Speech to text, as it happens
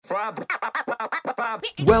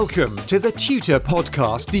Welcome to the Tutor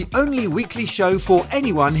Podcast, the only weekly show for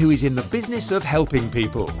anyone who is in the business of helping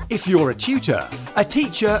people. If you're a tutor, a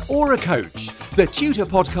teacher, or a coach, the Tutor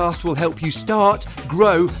Podcast will help you start,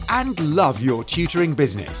 grow, and love your tutoring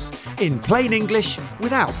business. In plain English,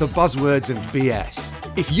 without the buzzwords and BS.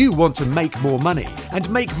 If you want to make more money and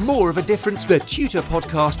make more of a difference, the Tutor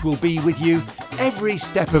Podcast will be with you every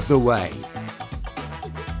step of the way.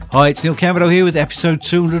 Hi, it's Neil Cameron here with episode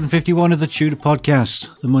 251 of the Tutor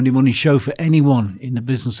Podcast, the Monday morning show for anyone in the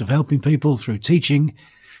business of helping people through teaching,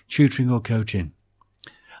 tutoring or coaching.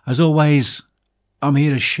 As always, I'm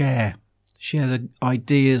here to share the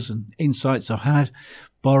ideas and insights I've had,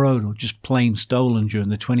 borrowed or just plain stolen during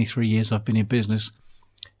the 23 years I've been in business,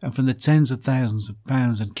 and from the tens of thousands of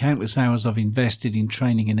pounds and countless hours I've invested in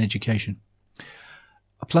training and education.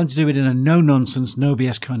 I plan to do it in a no-nonsense, no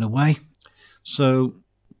BS kind of way, so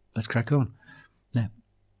let's crack on. Now,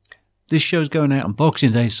 this show's going out on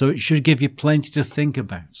Boxing Day, so it should give you plenty to think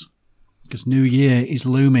about, because New Year is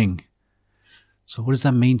looming. So what does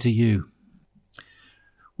that mean to you?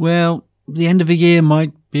 Well, the end of a year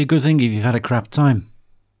might be a good thing if you've had a crap time.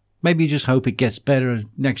 Maybe you just hope it gets better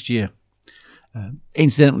next year.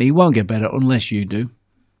 Incidentally, it won't get better unless you do,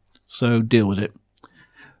 so deal with it.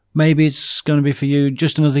 Maybe it's going to be for you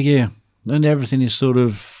just another year, and everything is sort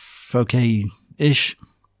of okay-ish.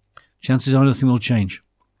 Chances are nothing will change.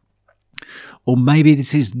 Or maybe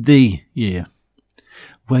this is the year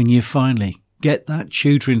when you finally get that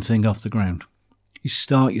tutoring thing off the ground. You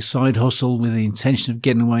start your side hustle with the intention of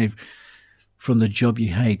getting away from the job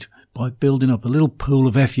you hate by building up a little pool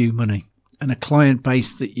of FU money and a client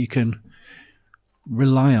base that you can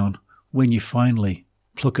rely on when you finally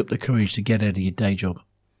pluck up the courage to get out of your day job.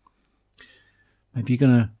 Maybe you're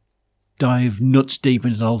going to dive nuts deep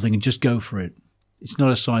into the whole thing and just go for it. It's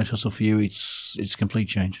not a side hustle for you, it's a complete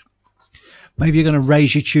change. Maybe you're going to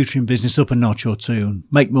raise your tutoring business up a notch or two and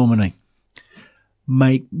make more money.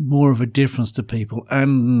 Make more of a difference to people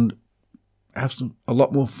and have a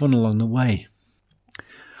lot more fun along the way.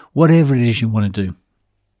 Whatever it is you want to do.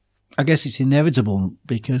 I guess it's inevitable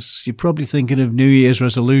because you're probably thinking of New Year's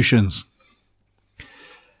resolutions.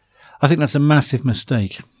 I think that's a massive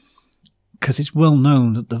mistake because it's well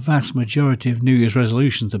known that the vast majority of New Year's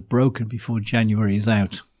resolutions are broken before January is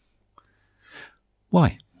out.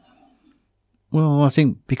 Why? Well, I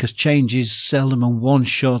think because change is seldom a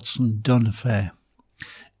one-shot and done affair.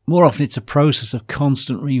 More often it's a process of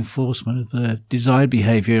constant reinforcement of the desired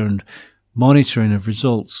behaviour and monitoring of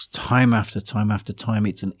results time after time after time.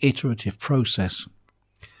 It's an iterative process.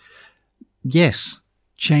 Yes,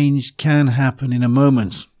 change can happen in a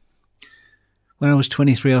moment. When I was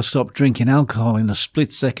 23, I stopped drinking alcohol in a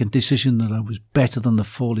split-second decision that I was better than the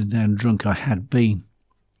falling down drunk I had been.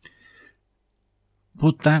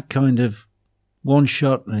 But that kind of one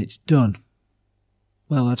shot and it's done,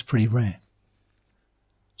 well, that's pretty rare.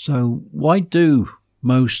 So why do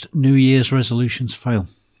most New Year's resolutions fail?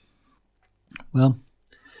 Well,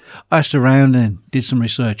 I asked around and did some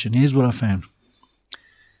research, and here's what I found.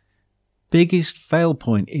 Biggest fail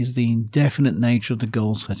point is the indefinite nature of the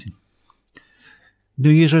goal setting. New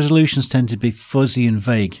Year's resolutions tend to be fuzzy and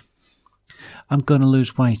vague. I'm going to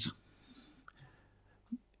lose weight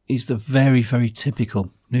is the very, very typical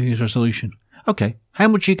New Year's resolution. Okay, how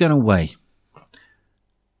much are you going to weigh?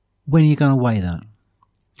 When are you going to weigh that?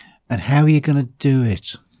 And how are you going to do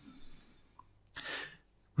it?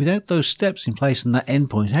 Without those steps in place and that end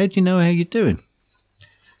point, how do you know how you're doing?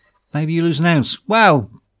 Maybe you lose an ounce. Wow,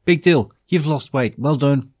 big deal. You've lost weight. Well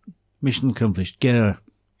done. Mission accomplished. Get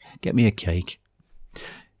me a cake.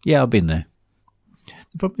 Yeah, I've been there.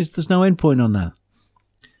 The problem is there's no end point on that.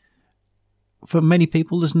 For many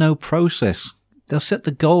people, there's no process. They'll set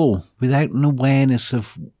the goal without an awareness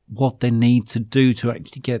of what they need to do to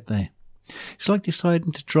actually get there. It's like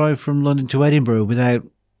deciding to drive from London to Edinburgh without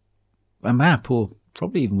a map or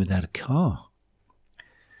probably even without a car.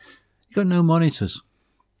 You've got no monitors.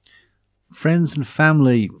 Friends and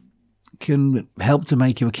family can help to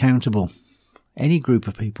make you accountable. Any group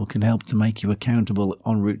of people can help to make you accountable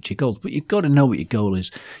en route to your goals. But you've got to know what your goal is.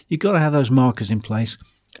 You've got to have those markers in place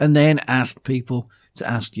and then ask people to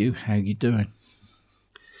ask you how you're doing.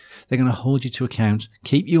 They're going to hold you to account,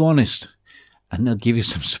 keep you honest, and they'll give you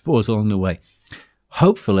some support along the way.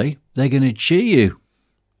 Hopefully, they're going to cheer you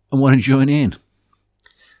and want to join in.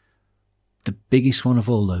 The biggest one of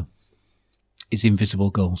all, though, is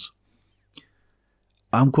invisible goals.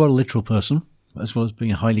 I'm quite a literal person, as well as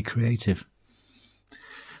being highly creative.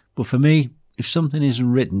 But for me, if something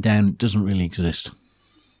isn't written down, it doesn't really exist.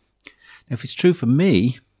 Now, if it's true for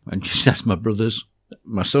me, and just ask my brothers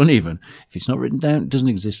my son even. If it's not written down, it doesn't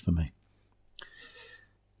exist for me.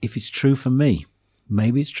 If it's true for me,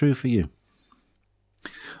 maybe it's true for you.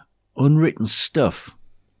 Unwritten stuff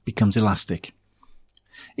becomes elastic.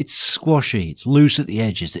 It's squashy, it's loose at the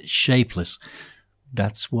edges, it's shapeless.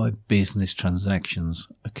 That's why business transactions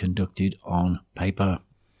are conducted on paper.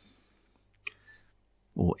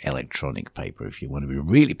 Or electronic paper if you want to be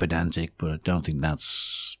really pedantic, but I don't think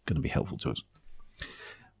that's going to be helpful to us.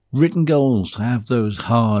 Written goals have those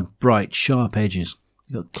hard, bright, sharp edges.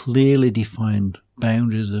 You've got clearly defined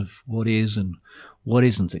boundaries of what is and what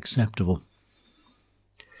isn't acceptable.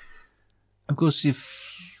 Of course,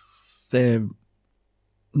 if they're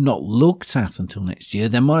not looked at until next year,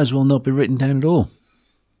 they might as well not be written down at all.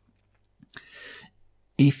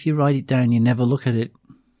 If you write it down, you never look at it,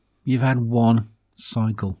 you've had one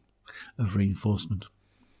cycle of reinforcement.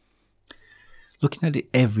 Looking at it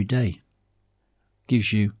every day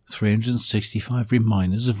gives you 365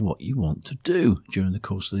 reminders of what you want to do during the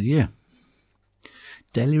course of the year.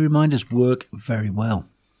 Daily reminders work very well.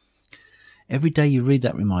 Every day you read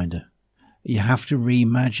that reminder, you have to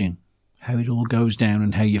reimagine how it all goes down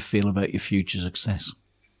and how you feel about your future success.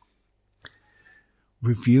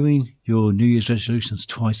 Reviewing your New Year's resolutions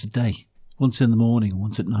twice a day, once in the morning,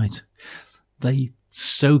 once at night. They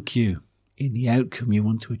soak you in the outcome you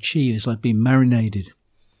want to achieve. It's like being marinated.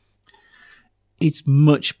 It's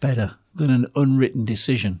much better than an unwritten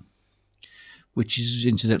decision, which is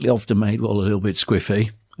incidentally often made, a little bit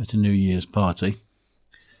squiffy at a New Year's party.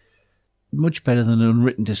 Much better than an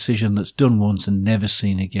unwritten decision that's done once and never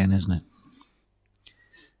seen again, isn't it?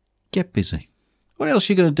 Get busy. What else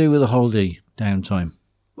are you going to do with a holiday downtime?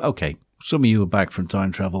 Okay, some of you are back from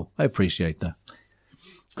time travel. I appreciate that.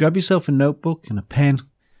 Grab yourself a notebook and a pen.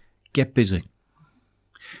 Get busy.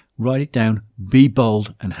 Write it down, be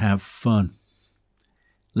bold, and have fun.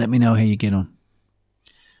 Let me know how you get on.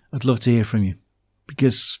 I'd love to hear from you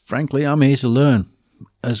because, frankly, I'm here to learn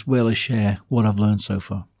as well as share what I've learned so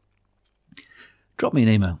far. Drop me an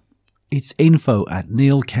email. It's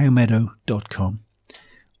info@neilcowmeadow.com,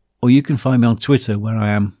 or you can find me on Twitter where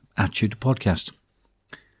I am @TutorPodcast.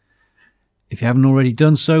 If you haven't already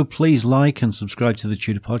done so, please like and subscribe to the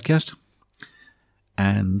Tutor Podcast.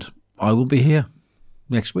 And I will be here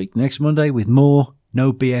next week, next Monday, with more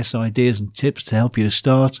no BS ideas and tips to help you to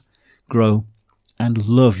start, grow, and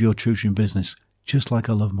love your tutoring business, just like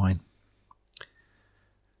I love mine.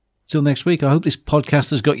 Till next week, I hope this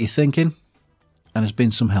podcast has got you thinking and has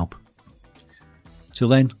been some help. Till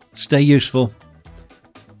then, stay useful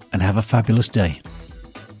and have a fabulous day.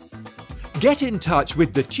 Get in touch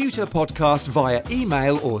with the Tutor Podcast via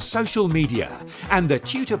email or social media, and the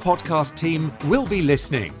Tutor Podcast team will be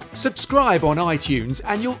listening. Subscribe on iTunes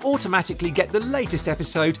and you'll automatically get the latest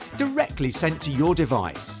episode directly sent to your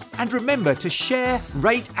device. And remember to share,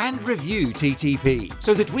 rate and review TTP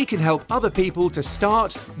so that we can help other people to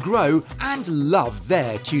start, grow and love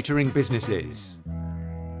their tutoring businesses.